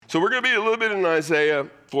So we're going to be a little bit in Isaiah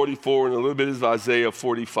 44 and a little bit of Isaiah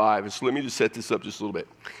 45. And so let me just set this up just a little bit.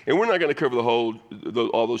 And we're not going to cover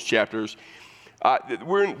all those chapters.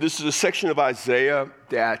 This is a section of Isaiah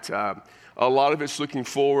that a lot of it's looking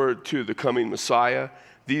forward to the coming Messiah.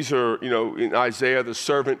 These are, in Isaiah, the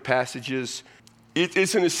servant passages.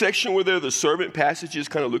 It's in a section where the servant passages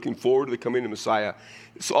kind of looking forward to the coming of Messiah.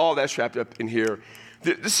 So all that's wrapped up in here.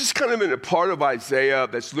 This is kind of in a part of Isaiah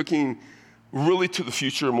that's looking really to the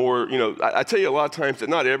future more. I tell you a lot of times that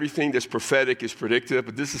not everything that's prophetic is predictive,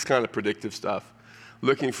 but this is kind of predictive stuff,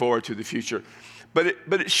 looking forward to the future. But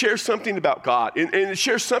it shares something about God, and it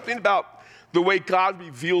shares something about the way God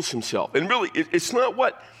reveals himself. And really, it's not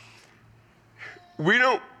what, we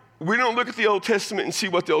don't look at the Old Testament and see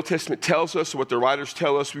what the Old Testament tells us or what the writers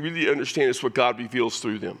tell us. We really understand it's what God reveals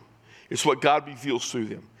through them. It's what God reveals through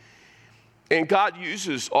them. And God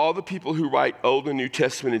uses all the people who write Old and New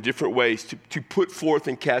Testament in different ways to put forth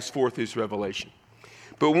and cast forth his revelation.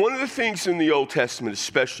 But one of the things in the Old Testament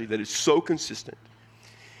especially that is so consistent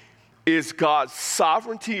is God's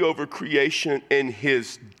sovereignty over creation and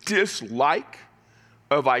his dislike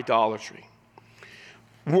of idolatry.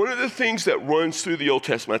 One of the things that runs through the Old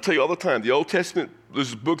Testament, I tell you all the time, the Old Testament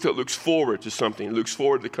is a book that looks forward to something. It looks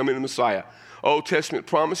forward to the coming of the Messiah. Old Testament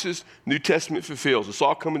promises, New Testament fulfills. It's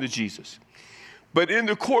all coming to Jesus. But in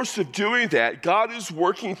the course of doing that, God is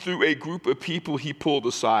working through a group of people he pulled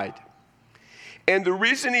aside. And the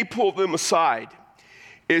reason he pulled them aside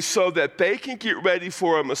is so that they can get ready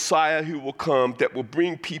for a Messiah who will come that will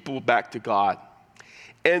bring people back to God.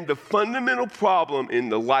 And the fundamental problem in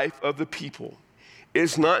the life of the people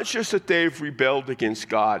is not just that they've rebelled against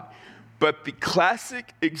God, but the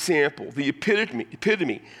classic example, the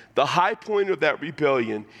epitome, the high point of that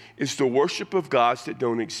rebellion is the worship of gods that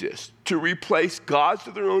don't exist. To replace gods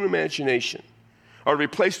of their own imagination, or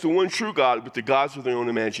replace the one true God with the gods of their own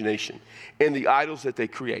imagination and the idols that they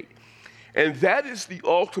create. And that is the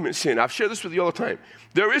ultimate sin. I've shared this with you all the time.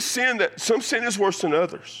 There is sin that some sin is worse than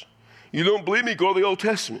others. You don't believe me? Go to the Old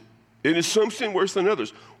Testament. It is some sin worse than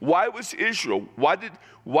others. Why was Israel? Why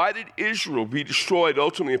did Israel be destroyed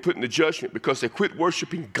ultimately and put into judgment? Because they quit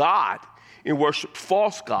worshiping God and worshiped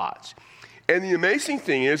false gods. And the amazing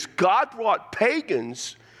thing is, God brought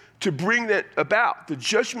pagans to bring that about. The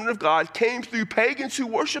judgment of God came through pagans who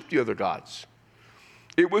worshiped the other gods.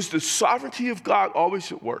 It was the sovereignty of God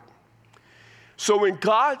always at work. So when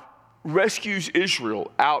God rescues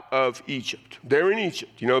Israel out of Egypt, they're in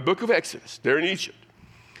Egypt, the book of Exodus, they're in Egypt.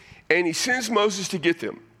 And he sends Moses to get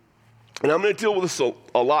them. And I'm going to deal with this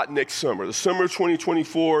a lot next summer. The summer of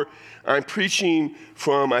 2024, I'm preaching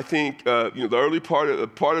from, I think, the early part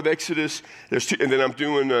of Exodus. And then I'm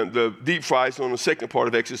doing the deep fries on the second part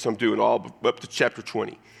of Exodus. I'm doing all up to chapter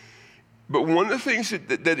 20. But one of the things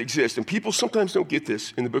that exists, and people sometimes don't get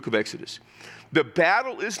this in the book of Exodus, the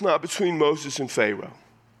battle is not between Moses and Pharaoh.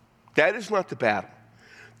 That is not the battle.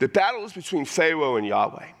 The battle is between Pharaoh and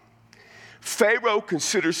Yahweh. Pharaoh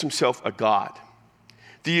considers himself a god.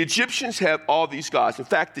 The Egyptians have all these gods. In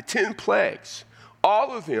fact, the 10 plagues, all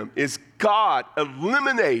of them is God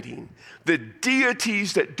eliminating the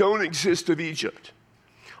deities that don't exist of Egypt.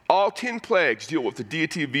 All 10 plagues deal with the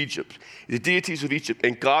deity of Egypt, the deities of Egypt,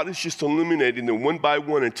 and God is just eliminating them one by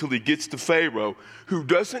one until he gets to Pharaoh, who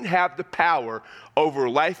doesn't have the power over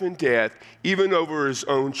life and death, even over his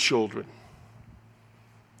own children.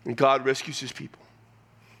 And God rescues his people.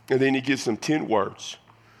 And then he gives them 10 words,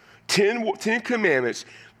 10 commandments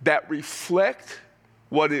that reflect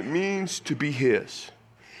what it means to be his.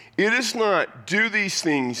 It is not, do these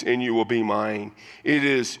things and you will be mine. It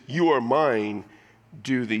is, you are mine,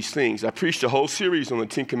 do these things. I preached a whole series on the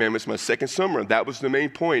 10 commandments my second summer, and that was the main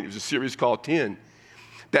point. It was a series called 10.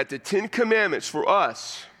 That the 10 commandments for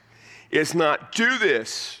us is not do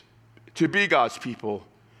this to be God's people.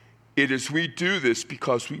 It is we do this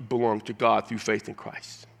because we belong to God through faith in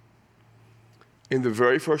Christ. In the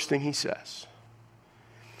very first thing he says,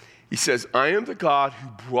 I am the God who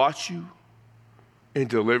brought you and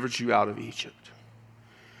delivered you out of Egypt.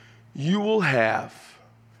 You will have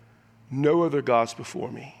no other gods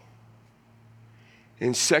before me.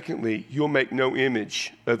 And secondly, you'll make no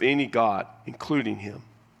image of any God, including him.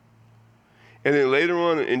 And then later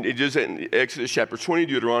on, in Exodus chapter 20,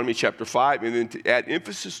 Deuteronomy chapter 5, and then to add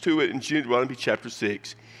emphasis to it in Deuteronomy chapter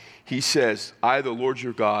 6, he says, I, the Lord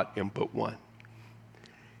your God, am but one.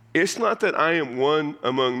 It's not that I am one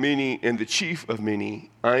among many and the chief of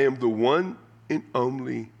many. I am the one and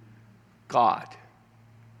only God.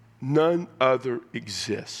 None other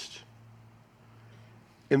exists.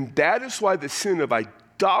 And that is why the sin of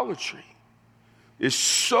idolatry is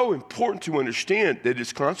so important to understand that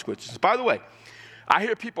its consequences. By the way, I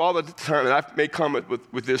hear people all the time, and I've made comment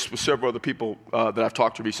with this with several other people that I've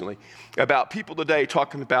talked to recently, about people today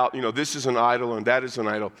talking about, this is an idol and that is an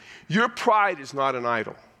idol. Your pride is not an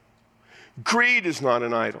idol. Greed is not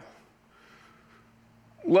an idol.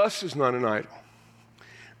 Lust is not an idol.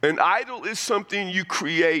 An idol is something you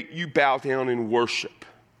create, you bow down and worship.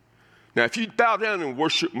 Now, if you bow down and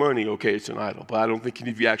worship money, okay, it's an idol, but I don't think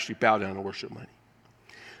any of you actually bow down and worship money.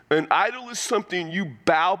 An idol is something you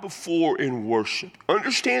bow before and worship.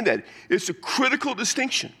 Understand that. It's a critical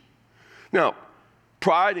distinction. Now,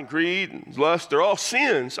 pride and greed and lust, they're all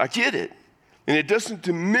sins. I get it. And it doesn't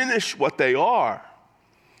diminish what they are.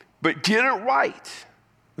 But get it right.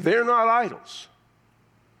 They're not idols.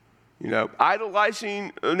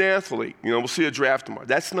 Idolizing an athlete. We'll see a draft tomorrow.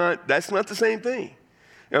 That's not the same thing.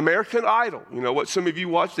 American Idol. What some of you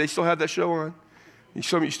watch, they still have that show on.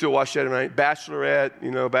 Some of you still watch that tonight.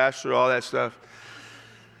 Bachelorette, Bachelor, all that stuff.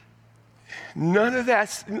 None of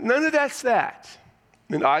that's that.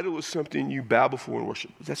 An idol is something you bow before and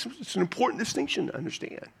worship. It's an important distinction to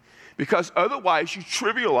understand. Because otherwise you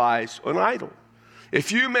trivialize an idol.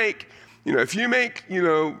 If you make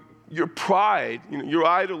your pride, your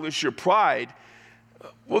idol is your pride,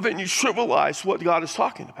 well, then you trivialize what God is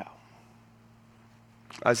talking about.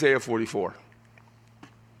 Isaiah 44.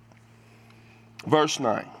 Verse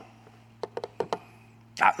 9.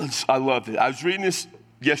 I loved it. I was reading this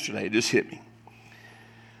yesterday. It just hit me.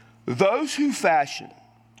 Those who fashion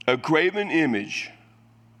a graven image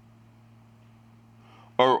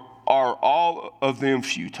are all of them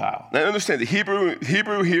futile. Now understand, the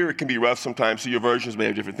Hebrew here, it can be rough sometimes, so your versions may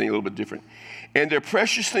have different things, a little bit different. And their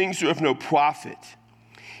precious things are of no profit.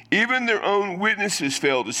 Even their own witnesses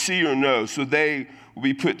fail to see or know, so they will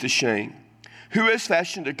be put to shame. Who has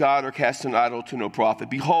fashioned a god or cast an idol to no profit?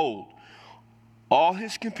 Behold, all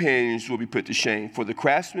his companions will be put to shame, for the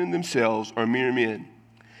craftsmen themselves are mere men.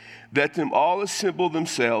 Let them all assemble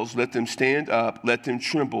themselves, let them stand up, let them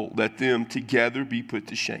tremble, let them together be put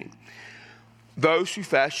to shame. Those who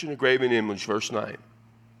fashion a graven image, verse 9,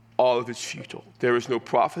 all of it's futile. There is no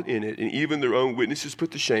profit in it, and even their own witnesses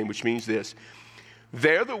put to shame, which means this.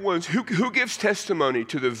 They're the ones who gives testimony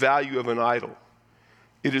to the value of an idol.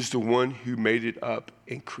 It is the one who made it up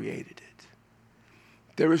and created it.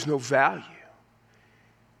 There is no value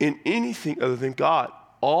in anything other than God.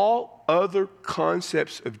 All other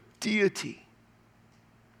concepts of deity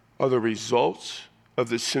are the results of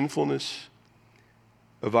the sinfulness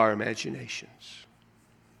of our imaginations.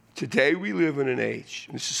 Today we live in an age,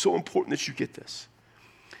 and this is so important that you get this,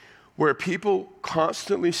 where people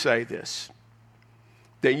constantly say this,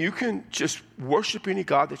 that you can just worship any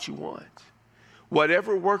God that you want.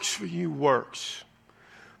 Whatever works for you works.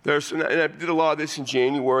 And I did a lot of this in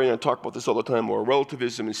January, and I talk about this all the time, more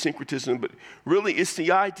relativism and syncretism, but really it's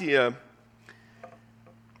the idea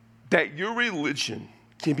that your religion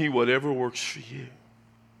can be whatever works for you.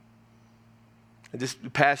 And this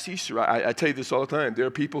past Easter, I tell you this all the time, there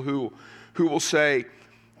are people who will say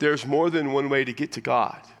there's more than one way to get to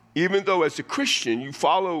God. Even though as a Christian you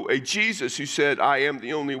follow a Jesus who said, I am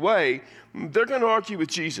the only way, they're going to argue with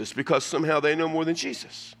Jesus because somehow they know more than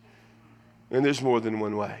Jesus. And there's more than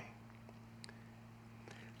one way.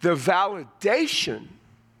 The validation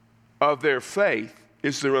of their faith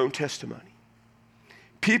is their own testimony.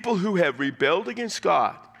 People who have rebelled against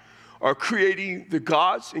God are creating the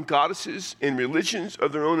gods and goddesses and religions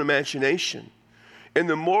of their own imagination and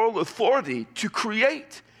the moral authority to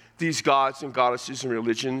create these gods and goddesses and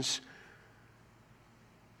religions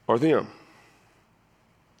are them.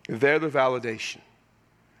 They're the validation.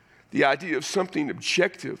 The idea of something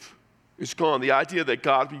objective is gone. The idea that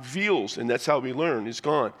God reveals, and that's how we learn, is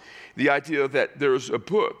gone. The idea that there's a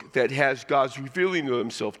book that has God's revealing of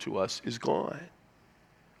himself to us is gone.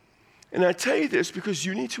 And I tell you this because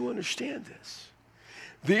you need to understand this.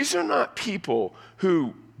 These are not people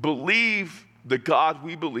who believe the God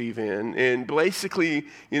we believe in and basically,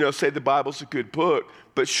 say the Bible's a good book,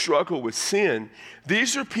 but struggle with sin.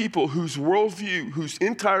 These are people whose worldview, whose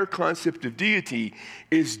entire concept of deity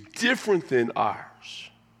is different than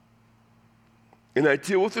ours. And I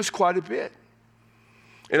deal with this quite a bit.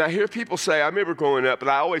 And I hear people say, I remember growing up, but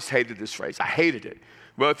I always hated this phrase. I hated it.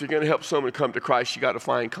 Well, if you're going to help someone come to Christ, you got to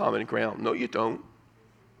find common ground. No, you don't.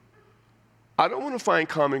 I don't want to find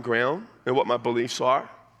common ground in what my beliefs are.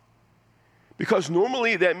 Because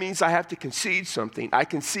normally that means I have to concede something. I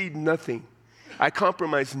concede nothing. I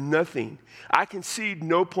compromise nothing. I concede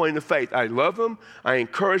no point of faith. I love them. I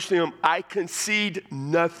encourage them. I concede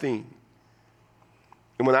nothing.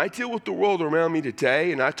 And when I deal with the world around me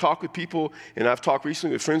today, and I talk with people, and I've talked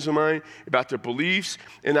recently with friends of mine about their beliefs,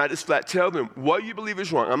 and I just flat tell them, what you believe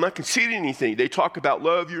is wrong. I'm not conceding anything. They talk about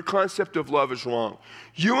love. Your concept of love is wrong.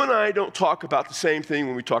 You and I don't talk about the same thing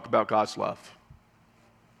when we talk about God's love.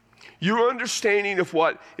 Your understanding of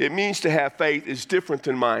what it means to have faith is different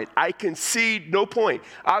than mine. I concede, no point.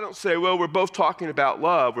 I don't say, well, we're both talking about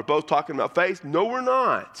love. We're both talking about faith. No, we're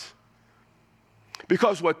not.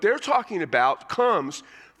 Because what they're talking about comes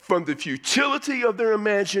from the futility of their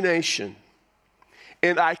imagination.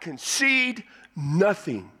 And I concede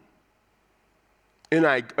nothing. And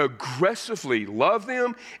I aggressively love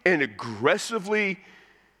them and aggressively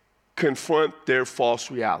confront their false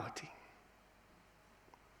reality.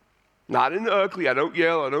 Not in the ugly. I don't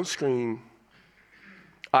yell. I don't scream.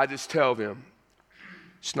 I just tell them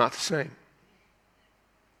it's not the same.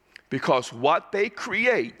 Because what they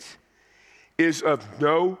create is of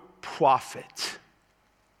no profit.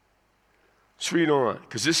 Let's read on,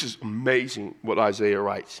 because this is amazing what Isaiah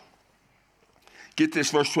writes. Get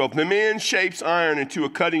this, verse 12. The man shapes iron into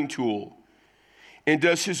a cutting tool and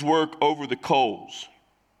does his work over the coals,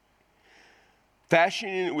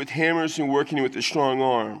 fashioning it with hammers and working it with a strong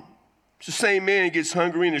arm. It's the same man who gets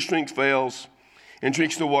hungry and his strength fails and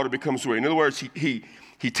drinks the water, becomes weary. In other words, he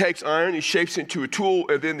takes iron, he shapes it into a tool,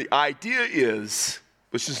 and then the idea is,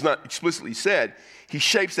 which is not explicitly said, he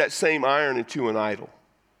shapes that same iron into an idol.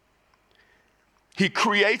 He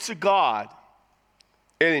creates a God,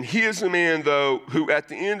 and then he is a man, though, who at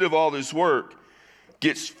the end of all his work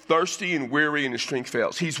gets thirsty and weary and his strength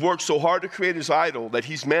fails. He's worked so hard to create his idol that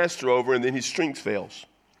he's master over, and then his strength fails.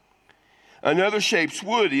 Another shapes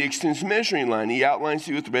wood. He extends measuring line. He outlines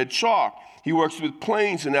it with red chalk. He works with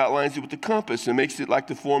planes and outlines it with the compass and makes it like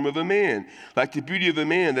the form of a man, like the beauty of a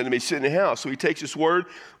man that it may sit in a house. So he takes his wood.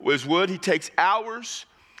 He takes hours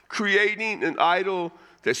creating an idol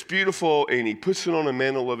that's beautiful, and he puts it on the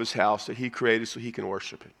mantle of his house that he created so he can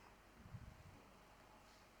worship it.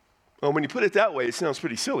 Well, when you put it that way, it sounds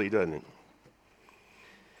pretty silly, doesn't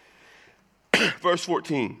it? Verse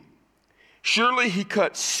 14. Surely he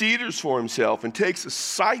cuts cedars for himself and takes a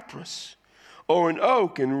cypress or an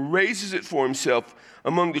oak and raises it for himself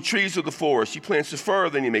among the trees of the forest. He plants a fir,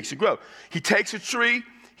 then he makes it grow. He takes a tree,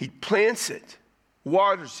 he plants it,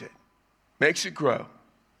 waters it, makes it grow.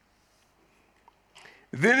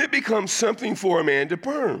 Then it becomes something for a man to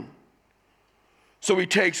burn. So he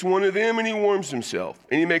takes one of them and he warms himself,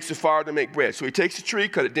 and he makes a fire to make bread. So he takes a tree,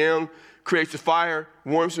 cut it down, creates a fire,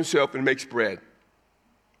 warms himself, and makes bread.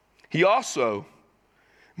 He also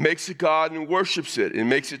makes a god and worships it and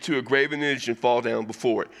makes it to a graven image and fall down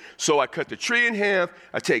before it. So I cut the tree in half.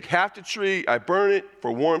 I take half the tree. I burn it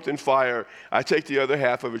for warmth and fire. I take the other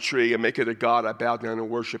half of a tree and make it a god. I bow down and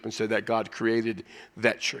worship and say that God created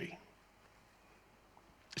that tree.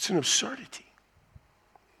 It's an absurdity.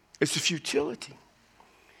 It's a futility.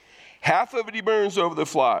 Half of it he burns over the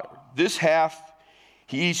fire. This half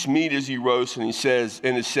he eats meat as he roasts, and he says,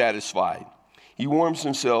 and is satisfied. He warms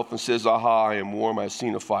himself and says, aha, I am warm, I've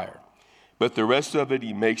seen a fire. But the rest of it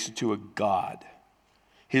he makes into a god,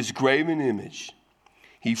 his graven image.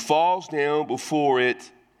 He falls down before it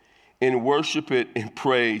and worship it and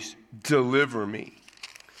prays, deliver me,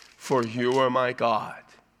 for you are my God.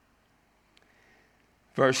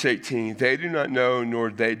 Verse 18, they do not know, nor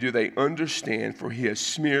do they understand, for he has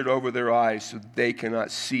smeared over their eyes so they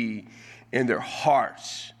cannot see, and their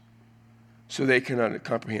hearts so they cannot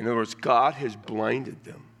comprehend. In other words, God has blinded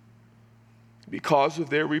them because of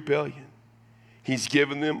their rebellion. He's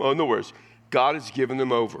given them, in other words, God has given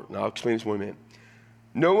them over. Now I'll explain this in 1 minute.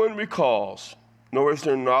 No one recalls, nor is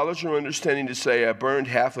there knowledge or understanding to say, I burned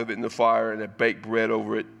half of it in the fire and I baked bread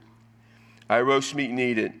over it. I roast meat and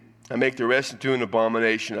eat it. I make the rest into an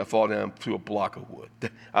abomination. I fall down to a block of wood.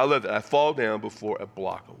 I love that. I fall down before a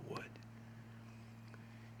block of wood.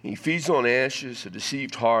 He feeds on ashes. A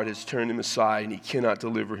deceived heart has turned him aside, and he cannot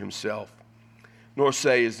deliver himself. Nor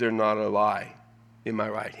say, is there not a lie in my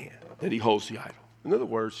right hand, that he holds the idol. In other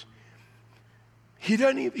words,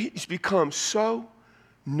 he's become so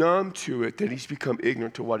numb to it that he's become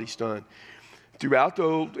ignorant to what he's done. Throughout the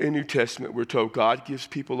Old and New Testament, we're told God gives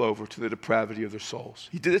people over to the depravity of their souls.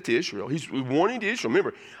 He did it to Israel. He's warning to Israel.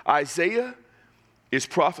 Remember, Isaiah is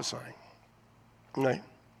prophesying. Right?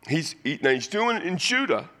 He's doing it in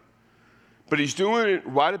Judah, but he's doing it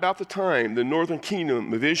right about the time the northern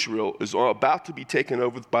kingdom of Israel is about to be taken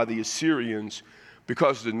over by the Assyrians,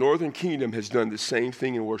 because the northern kingdom has done the same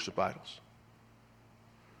thing and worship idols.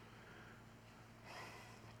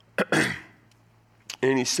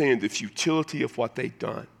 And he's saying the futility of what they've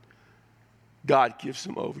done. God gives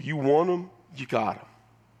them over. You want them, you got them.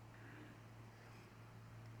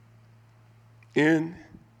 in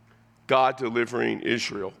God delivering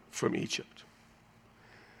Israel from Egypt.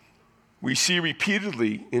 We see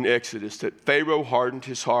repeatedly in Exodus that Pharaoh hardened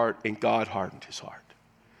his heart and God hardened his heart.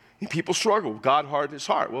 And people struggle. God hardened his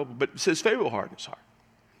heart. Well, but it says Pharaoh hardened his heart.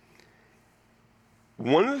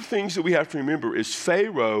 One of the things that we have to remember is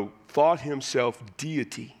Pharaoh thought himself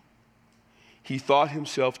deity. He thought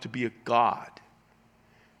himself to be a god.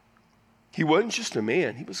 He wasn't just a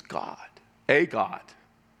man, he was God, a God.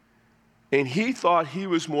 And he thought he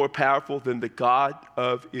was more powerful than the God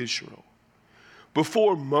of Israel.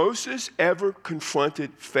 Before Moses ever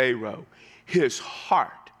confronted Pharaoh, his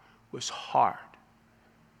heart was hard.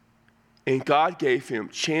 And God gave him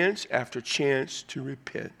chance after chance to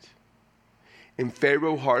repent. And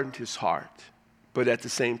Pharaoh hardened his heart. But at the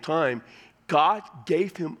same time, God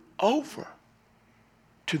gave him over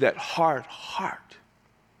to that hard heart.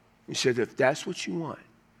 He said, if that's what you want,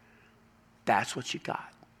 that's what you got.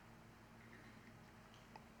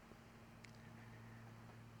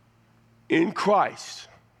 In Christ,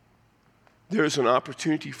 there's an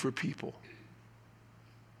opportunity for people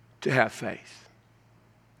to have faith.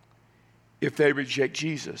 If they reject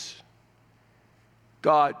Jesus,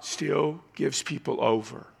 God still gives people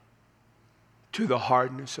over to the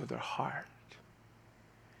hardness of their heart.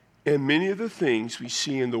 And many of the things we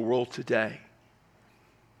see in the world today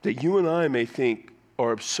that you and I may think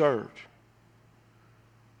are absurd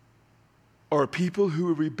are people who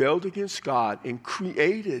have rebelled against God and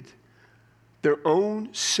created their own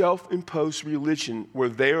self-imposed religion where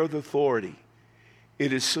they are the authority.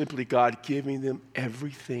 It is simply God giving them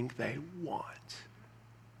everything they want.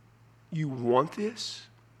 You want this?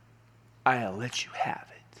 I'll let you have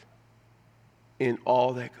it. And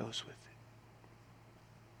all that goes with it.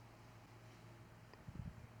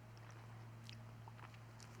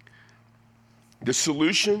 The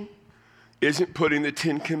solution isn't putting the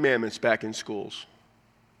 10 Commandments back in schools.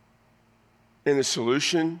 And the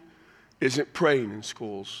solution isn't praying in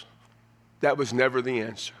schools. That was never the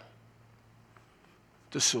answer.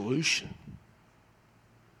 The solution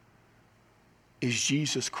is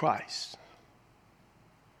Jesus Christ.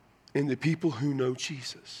 And the people who know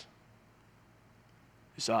Jesus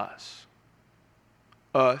is us.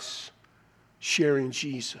 Us sharing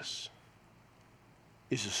Jesus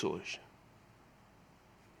is the solution.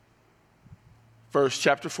 Verse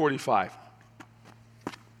chapter 45.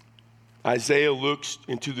 Isaiah looks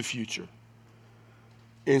into the future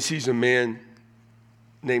and sees a man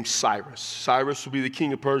named Cyrus. Cyrus will be the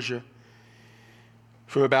king of Persia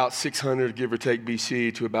from about 600, give or take,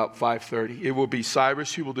 BC to about 530. It will be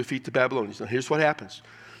Cyrus who will defeat the Babylonians. Now, here's what happens.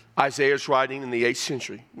 Isaiah's writing in the 8th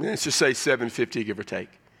century. Let's just say 750, give or take.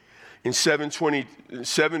 In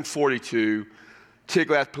 742,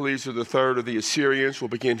 Tiglath-Pileser III of the Assyrians will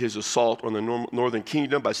begin his assault on the northern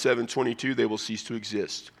kingdom. By 722, they will cease to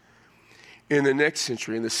exist. In the next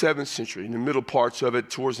century, in the 7th century, in the middle parts of it,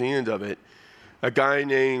 towards the end of it,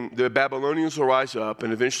 the Babylonians will rise up,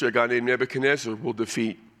 and eventually a guy named Nebuchadnezzar will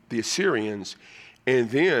defeat the Assyrians, and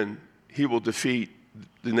then he will defeat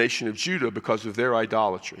the nation of Judah because of their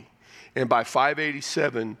idolatry. And by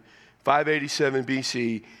 587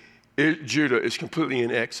 BC, Judah is completely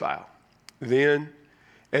in exile. Then,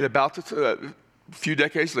 at about a few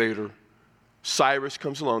decades later, Cyrus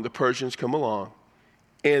comes along, the Persians come along,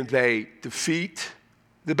 and they defeat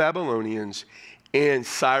the Babylonians, and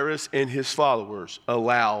Cyrus and his followers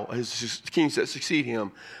allow, his kings that succeed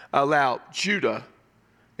him, allow Judah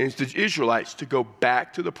and the Israelites to go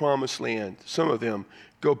back to the promised land. Some of them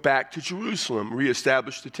go back to Jerusalem,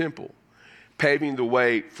 reestablish the temple, paving the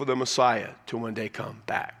way for the Messiah to one day come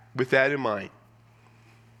back. With that in mind,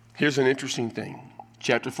 here's an interesting thing.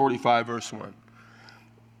 Chapter 45, verse 1.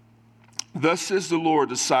 Thus says the Lord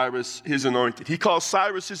to Cyrus, his anointed. He calls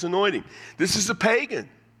Cyrus his anointing. This is a pagan.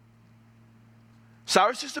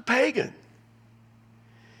 Cyrus is a pagan.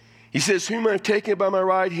 He says, whom I have taken by my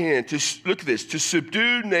right hand, look at this, to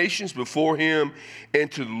subdue nations before him and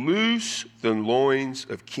to loose the loins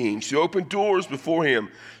of kings, to open doors before him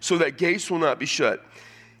so that gates will not be shut.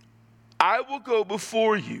 I will go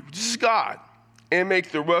before you, this is God, and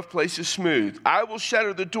make the rough places smooth. I will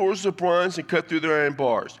shatter the doors of bronze and cut through their iron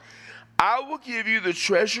bars. I will give you the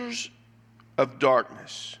treasures of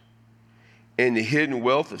darkness and the hidden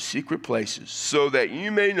wealth of secret places, so that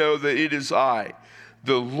you may know that it is I,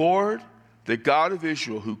 the Lord, the God of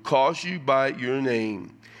Israel, who calls you by your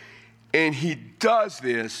name. And he does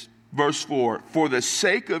this, verse 4, for the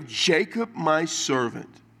sake of Jacob my servant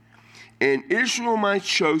and Israel my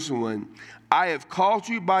chosen one. I have called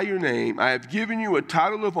you by your name. I have given you a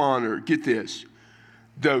title of honor. Get this.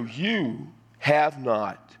 Though you have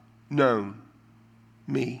not known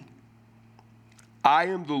me. I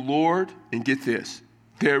am the Lord, and get this,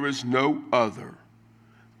 there is no other.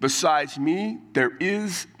 Besides me, there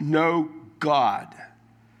is no God.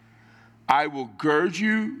 I will gird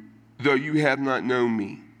you, though you have not known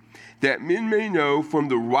me, that men may know from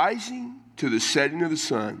the rising to the setting of the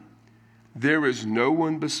sun, there is no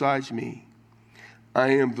one besides me. I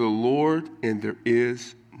am the Lord, and there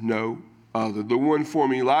is no other. The one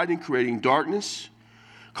forming light and creating darkness,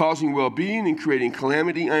 causing well-being and creating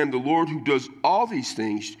calamity. I am the Lord who does all these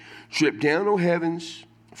things. Drip down, O heavens,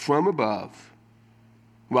 from above.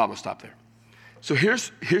 Well, I'm going to stop there. So here's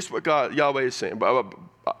what Yahweh is saying.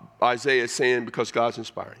 Isaiah is saying because God's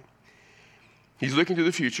inspiring. He's looking to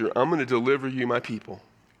the future. I'm going to deliver you, my people.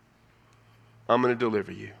 I'm going to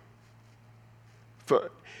deliver you.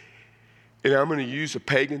 And I'm going to use a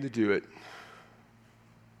pagan to do it.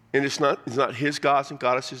 And it's not his gods and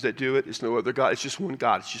goddesses that do it. It's no other God. It's just one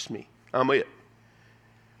God. It's just me. I'm it.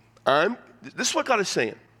 This is what God is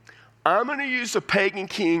saying. I'm going to use a pagan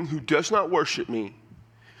king who does not worship me,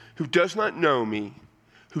 who does not know me,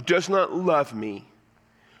 who does not love me,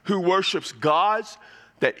 who worships gods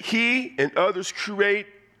that he and others create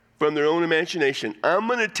from their own imagination. I'm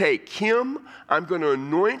going to take him, I'm going to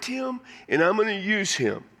anoint him, and I'm going to use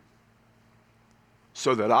him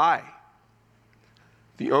so that I,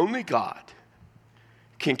 the only God,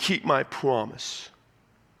 can keep my promise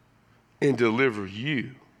and deliver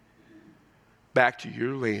you back to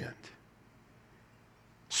your land.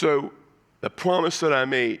 So the promise that I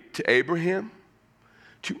made to Abraham,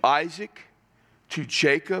 to Isaac, to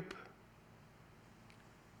Jacob,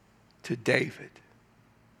 to David,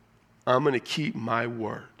 I'm going to keep my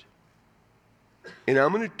word. And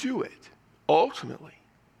I'm going to do it, ultimately.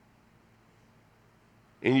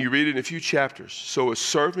 And you read it in a few chapters. So a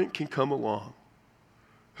servant can come along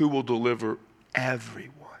who will deliver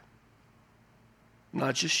everyone.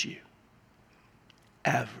 Not just you.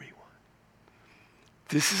 Everyone.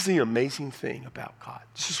 This is the amazing thing about God.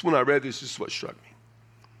 This is when I read this is what struck me.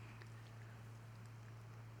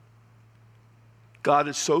 God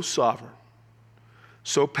is so sovereign,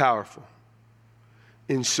 so powerful,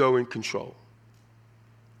 and so in control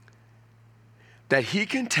that he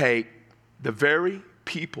can take the very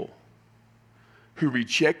people who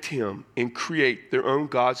reject him and create their own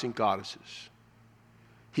gods and goddesses.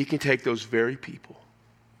 He can take those very people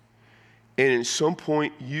and at some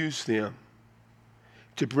point use them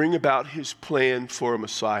to bring about his plan for a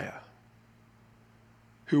Messiah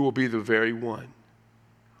who will be the very one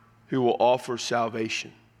who will offer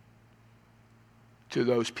salvation to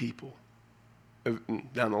those people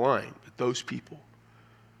down the line, but those people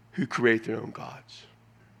who create their own gods.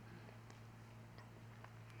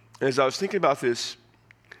 As I was thinking about this,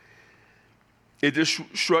 it just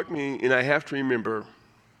struck me, and I have to remember,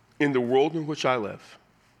 in the world in which I live,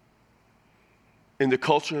 in the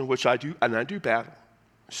culture in which I do battle,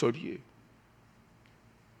 so do you.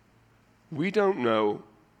 We don't know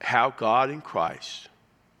how God in Christ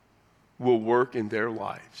will work in their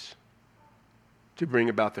lives to bring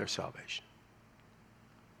about their salvation.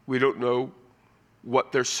 We don't know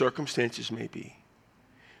what their circumstances may be.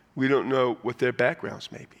 We don't know what their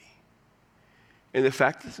backgrounds may be. And the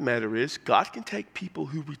fact of the matter is, God can take people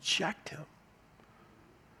who reject him,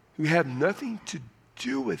 who have nothing to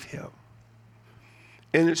do with him,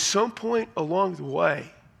 and at some point along the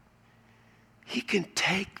way, he can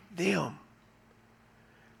take them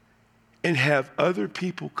and have other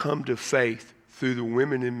people come to faith through the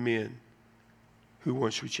women and men who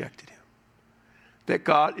once rejected him. That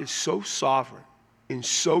God is so sovereign and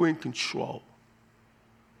so in control,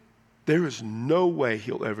 there is no way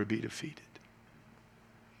he'll ever be defeated.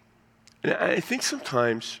 And I think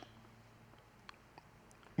sometimes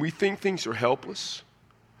we think things are helpless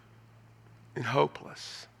and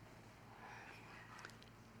hopeless.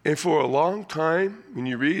 And for a long time, when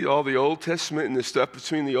you read all the Old Testament and the stuff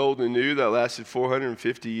between the Old and New that lasted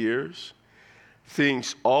 450 years,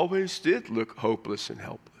 things always did look hopeless and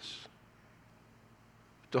helpless.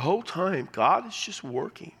 The whole time, God is just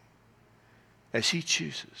working as he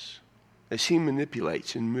chooses, as he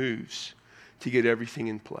manipulates and moves to get everything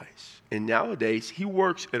in place. And nowadays, he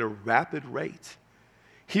works at a rapid rate.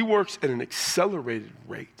 He works at an accelerated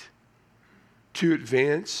rate to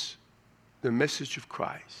advance the message of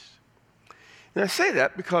Christ. And I say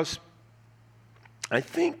that because I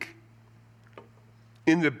think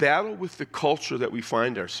in the battle with the culture that we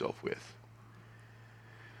find ourselves with,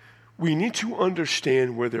 we need to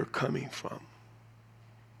understand where they're coming from.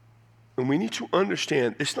 And we need to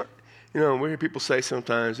understand, it's not, we hear people say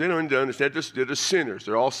sometimes, they don't need to understand, they're just sinners.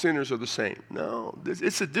 All sinners are the same. No,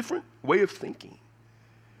 it's a different way of thinking.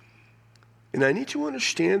 And I need to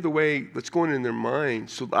understand the way that's going in their mind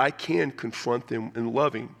so that I can confront them in a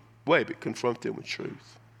loving way, but confront them with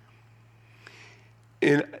truth.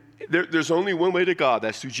 And there's only one way to God,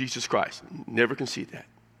 that's through Jesus Christ. Never concede that.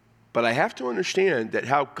 But I have to understand that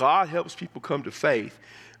how God helps people come to faith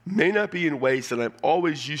may not be in ways that I'm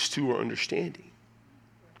always used to or understanding.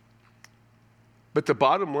 But the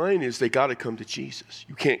bottom line is they got to come to Jesus.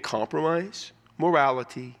 You can't compromise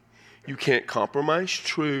morality. You can't compromise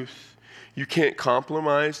truth. You can't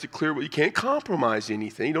compromise the clear. You can't compromise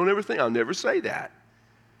anything. Don't ever think, I'll never say that.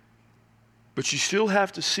 But you still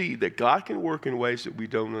have to see that God can work in ways that we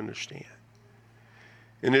don't understand.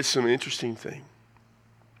 And it's some interesting thing.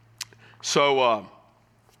 So,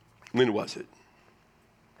 when was it?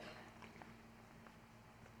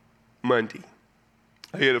 Monday.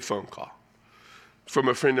 I had a phone call from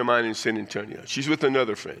a friend of mine in San Antonio. She's with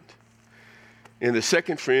another friend. And the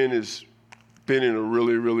second friend has been in a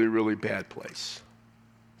really, really, really bad place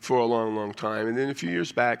for a long, long time. And then a few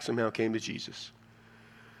years back, somehow came to Jesus.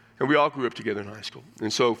 And we all grew up together in high school.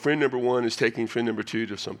 And so friend number one is taking friend number two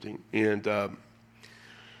to something. And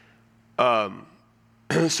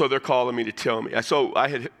so they're calling me to tell me. So I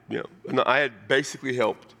had basically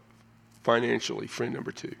helped financially friend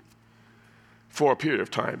number two for a period of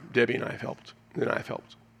time. Debbie and I have helped. And I've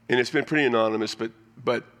helped. And it's been pretty anonymous,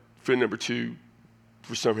 but friend number two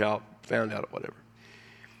somehow found out or whatever.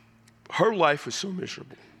 Her life was so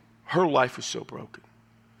miserable. Her life was so broken.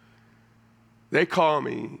 They call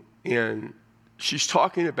me, and she's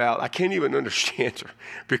talking about, I can't even understand her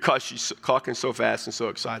because she's talking so fast and so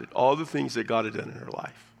excited, all the things that God had done in her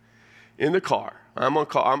life. In the car,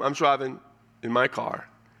 I'm driving in my car,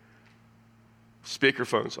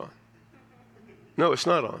 speakerphone's on. No, it's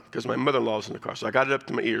not on because my mother-in-law's in the car, so I got it up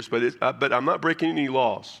to my ears, but I'm not breaking any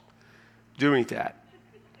laws doing that.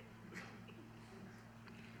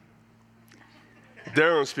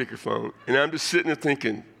 They're on speakerphone, and I'm just sitting there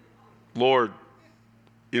thinking, Lord,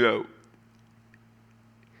 it's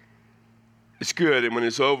good. And when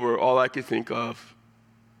it's over, all I could think of,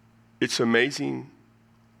 it's amazing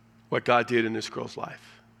what God did in this girl's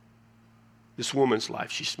life. This woman's life.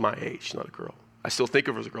 She's my age, she's not a girl. I still think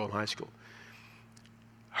of her as a girl in high school.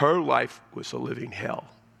 Her life was a living hell.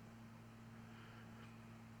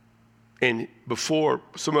 And before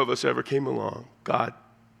some of us ever came along, God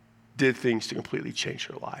did things to completely change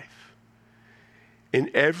her life. In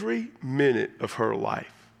every minute of her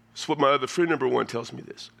life, that's what my other friend number one tells me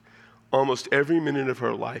this. Almost every minute of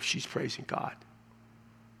her life, she's praising God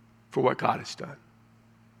for what God has done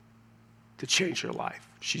to change her life.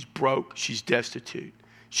 She's broke. She's destitute.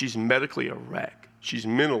 She's medically a wreck. She's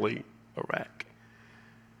mentally a wreck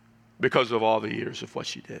because of all the years of what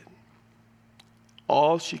she did.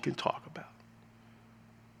 All she can talk about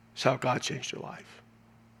is how God changed her life.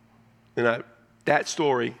 And that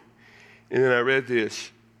story, and then I read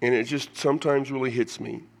this, and it just sometimes really hits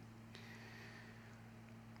me.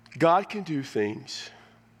 God can do things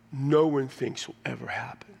no one thinks will ever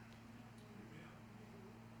happen.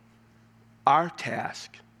 Our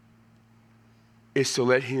task is to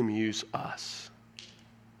let him use us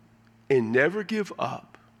and never give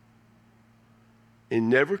up and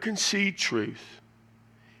never concede truth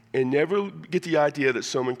and never get the idea that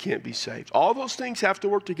someone can't be saved. All those things have to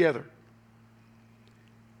work together,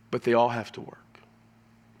 but they all have to work.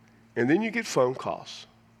 And then you get phone calls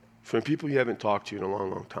from people you haven't talked to in a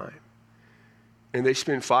long, long time. And they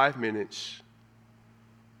spend 5 minutes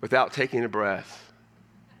without taking a breath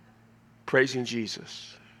praising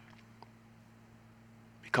Jesus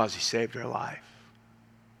because he saved their life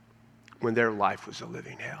when their life was a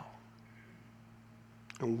living hell.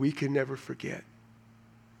 And we can never forget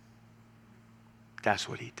that's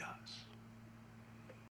what he does.